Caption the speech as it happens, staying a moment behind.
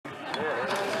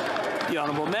The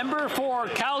honourable member for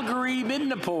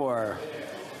Calgary-Midnapore.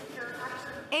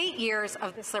 8 years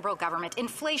of this Liberal government,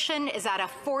 inflation is at a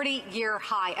 40-year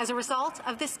high. As a result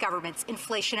of this government's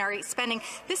inflationary spending,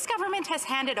 this government has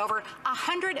handed over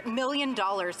 $100 million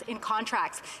in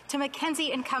contracts to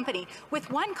McKinsey & Company,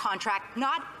 with one contract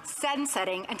not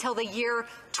sunsetting until the year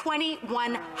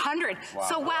 2100. Wow.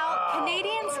 So while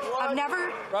Canadians have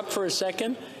never... Up for a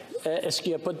second. Est-ce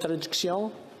qu'il n'y a pas de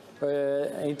traduction?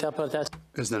 Interprétation?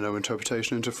 Is there no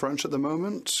interpretation into French at the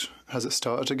moment? Has it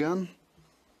started again?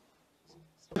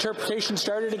 Interpretation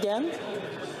started again?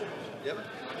 Yep.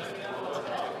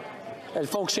 Elle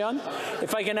fonctionne?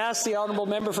 If I can ask the honourable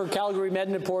member for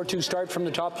Calgary-Midnapore to start from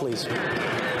the top, please.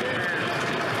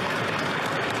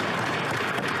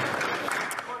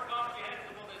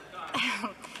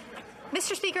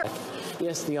 Mr. Speaker.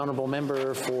 Yes, the honourable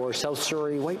member for South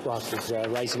Surrey White Rock is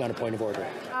rising on a point of order.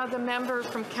 The member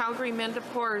from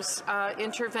Calgary-Midnapore's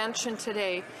intervention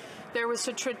today, there was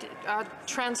a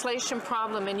translation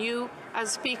problem, and you,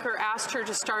 as Speaker, asked her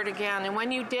to start again. And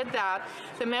when you did that,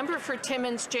 the member for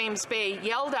Timmins-James Bay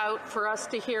yelled out for us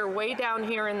to hear way down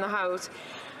here in the House,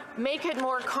 "Make it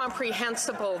more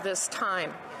comprehensible this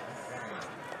time."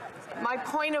 My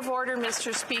point of order,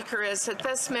 Mr. Speaker, is that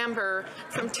this member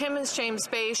from Timmins-James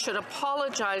Bay should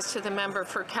apologize to the member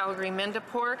for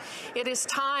Calgary-Midnapore. It is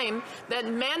time that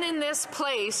men in this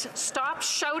place stop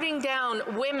shouting down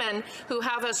women who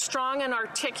have a strong and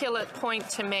articulate point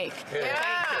to make. Yeah.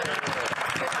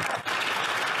 Thank you.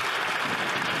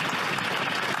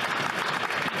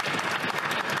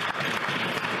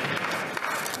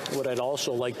 What I'd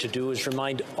also like to do is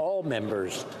remind all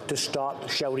members to stop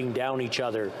shouting down each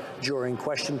other during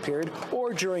question period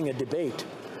or during a debate.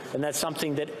 And that's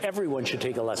something that everyone should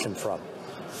take a lesson from.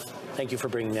 Thank you for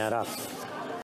bringing that up.